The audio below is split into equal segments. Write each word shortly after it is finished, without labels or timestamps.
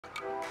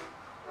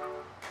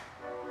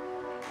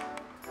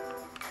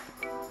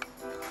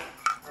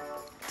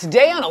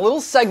Today on a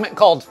little segment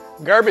called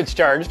Garbage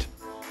Charged,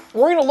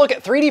 we're going to look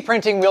at 3D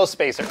printing wheel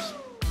spacers.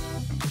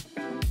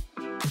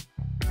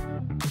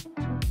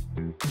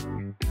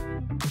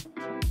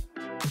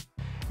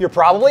 You're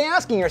probably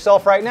asking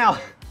yourself right now,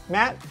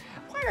 Matt,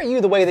 why are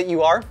you the way that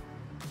you are?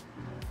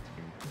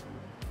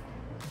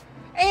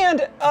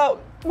 And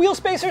wheel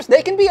spacers,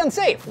 they can be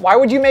unsafe. Why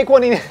would you make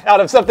one out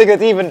of something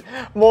that's even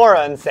more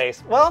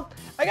unsafe? Well,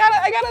 I got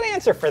an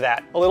answer for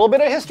that. A little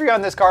bit of history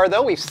on this car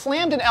though. We've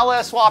slammed an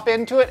LS swap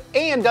into it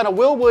and done a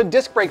Wilwood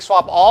disc brake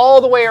swap all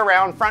the way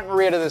around front and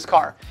rear to this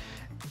car.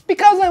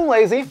 Because I'm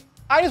lazy,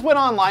 I just went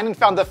online and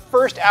found the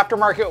first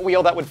aftermarket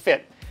wheel that would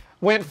fit.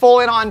 Went full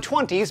in on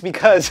 20s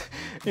because,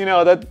 you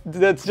know,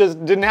 that's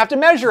just didn't have to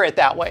measure it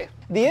that way.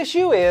 The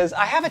issue is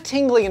I have a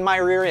tingling in my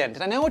rear end,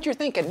 and I know what you're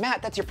thinking,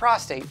 Matt, that's your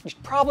prostate. You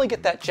should probably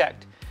get that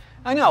checked.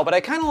 I know, but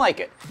I kind of like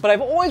it. But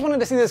I've always wanted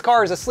to see this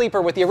car as a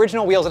sleeper with the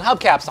original wheels and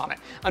hubcaps on it.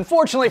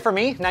 Unfortunately for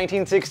me,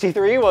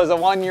 1963 was a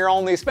one-year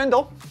only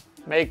spindle.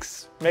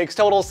 Makes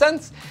total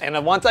sense. And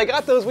then once I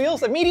got those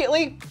wheels,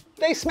 immediately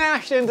they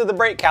smashed into the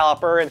brake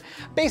caliper and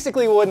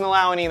basically wouldn't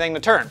allow anything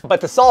to turn.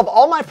 But to solve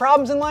all my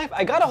problems in life,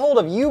 I got a hold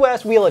of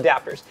US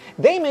WHEELADAPTERS.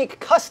 They make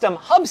custom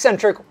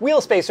hub-centric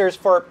wheel spacers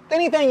for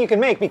anything you can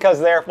make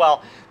because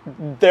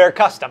they're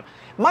custom.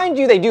 Mind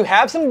you, they do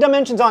have some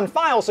dimensions on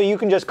file, so you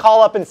can just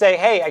call up and say,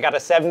 hey, I got a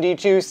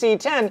 72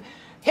 C10,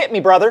 hit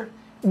me, brother.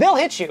 They'll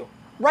hit you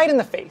right in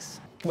the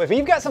face. If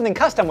you've got something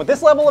custom with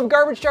this level of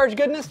garbage charge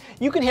goodness,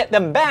 you can hit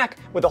them back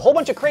with a whole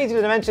bunch of crazy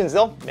dimensions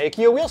they'll make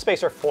you a wheel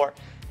spacer for.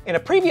 In a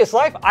previous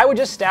life, I would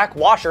just stack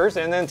washers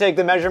and then take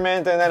the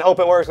measurement and then hope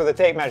it works with a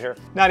tape measure.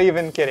 Not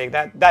even kidding.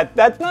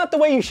 That's not the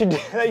way you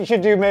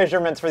should do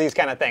measurements for these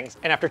kind of things.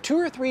 And after 2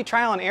 or 3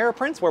 trial and error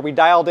prints where we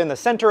dialed in the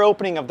center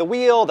opening of the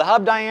wheel, the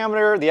hub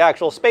diameter, the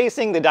actual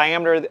spacing, the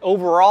diameter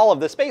overall of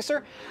the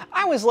spacer,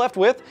 I was left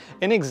with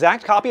an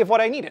exact copy of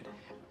what I needed.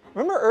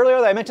 Remember earlier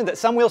that I mentioned that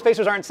some wheel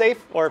spacers aren't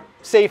safe, or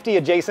safety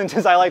adjacent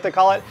as I like to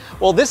call it?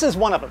 Well, this is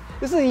one of them.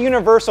 This is a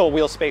universal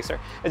wheel spacer.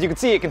 As you can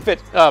see, it can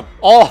fit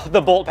all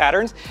the bolt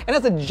patterns, and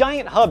it's a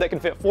giant hub that can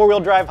fit 4-wheel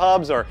drive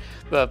hubs or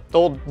the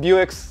old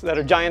Buicks that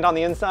are giant on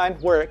the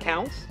inside where it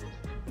counts.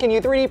 Can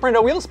you 3D print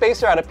a wheel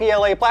spacer out of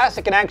PLA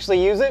plastic and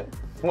actually use it?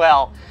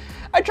 Well,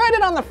 I tried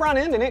it on the front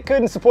end and it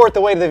couldn't support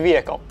the weight of the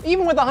vehicle.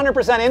 Even with 100%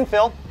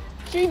 infill,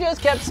 she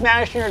just kept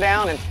smashing her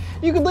down, and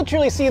you could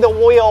literally see the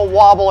wheel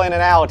wobble in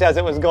and out as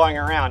it was going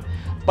around.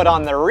 But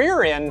on the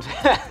rear end,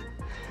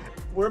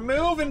 we're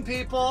moving,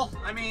 people.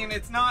 I mean,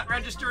 it's not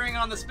registering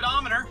on the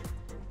speedometer,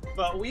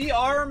 but we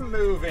are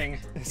moving.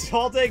 So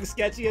I'll take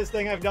sketchiest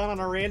thing I've done on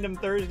a random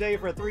Thursday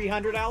for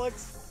 300,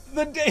 Alex.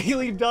 The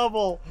daily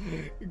double.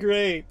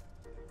 Great,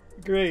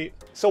 great.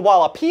 So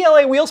while a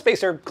PLA wheel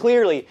spacer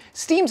clearly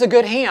steams a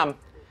good ham,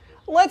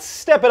 let's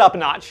step it up a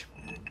notch.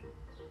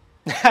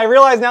 I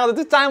realize now that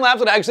this time lapse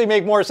would actually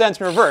make more sense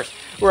in reverse,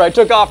 where I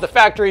took off the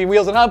factory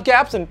wheels and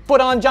hubcaps and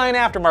put on giant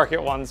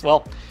aftermarket ones.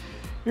 Well,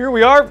 here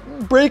we are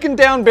breaking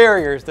down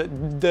barriers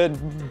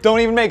that don't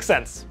even make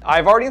sense.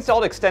 I've already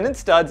installed extended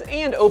studs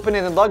and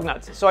open-ended lug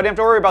nuts, so I didn't have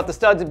to worry about the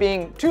studs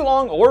being too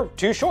long or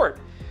too short.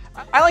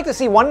 I like to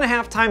see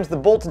 1.5 times the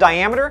bolt's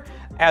diameter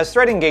as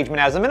thread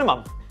engagement as a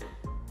minimum.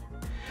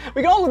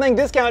 We can also thank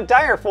Discount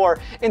Tire for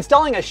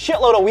installing a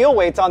shitload of wheel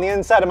weights on the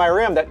inside of my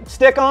rim that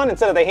stick on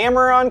instead of the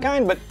hammer-on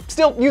kind, but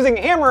still using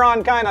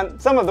hammer-on kind on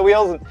some of the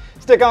wheels and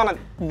stick on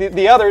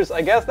the others,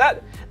 I guess.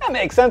 That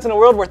makes sense in a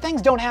world where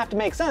things don't have to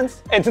make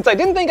sense. And since I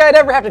didn't think I'd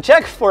ever have to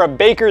check for a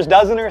baker's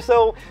dozen or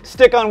so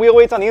stick-on wheel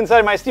weights on the inside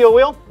of my steel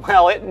wheel,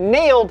 well, it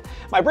nailed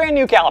my brand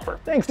new caliper.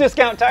 Thanks,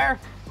 Discount Tire.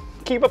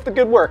 Keep up the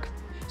good work.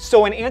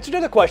 So in answer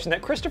to the question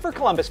that Christopher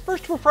Columbus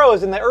first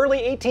proposed in the early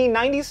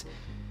 1890s,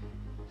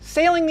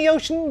 sailing the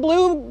ocean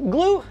blue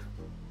glue?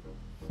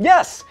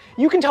 Yes,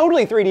 you can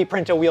totally 3D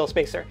print a wheel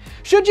spacer.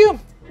 Should you?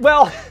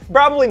 Well,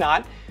 probably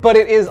not. But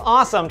it is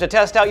awesome to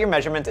test out your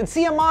measurements and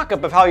see a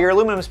mock-up of how your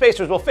aluminum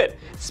spacers will fit,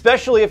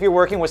 especially if you're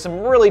working with some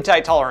really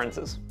tight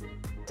tolerances.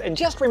 And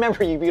just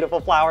remember, you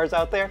beautiful flowers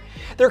out there,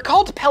 they're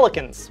called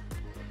pelicans,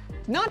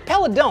 not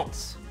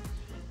peladonts.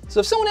 So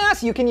if someone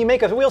asks you, can you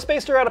make a wheel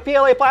spacer out of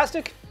PLA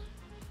plastic?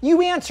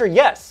 You answer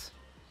yes.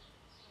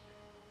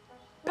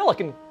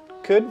 Pelican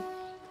could.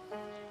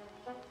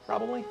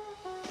 Probably.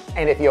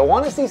 And if you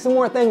want to see some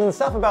more things and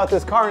stuff about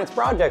this car and its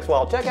projects,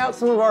 well, check out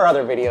some of our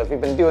other videos.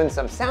 We've been doing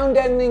some sound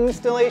deadening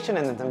installation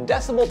and then some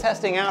decibel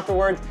testing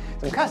afterwards,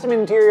 some custom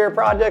interior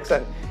projects,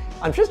 and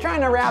I'm just trying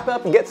to wrap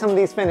up and get some of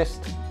these finished.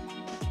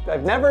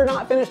 I've never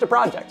not finished a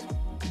project.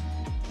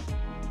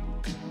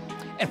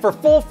 And for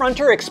full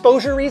fronter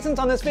exposure reasons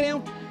on this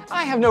video,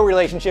 I have no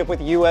relationship with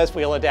US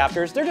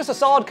WHEELADAPTERS. They're just a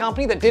solid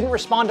company that didn't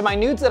respond to my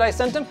nudes that I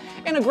sent them,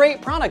 and a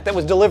great product that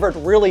was delivered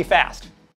really fast.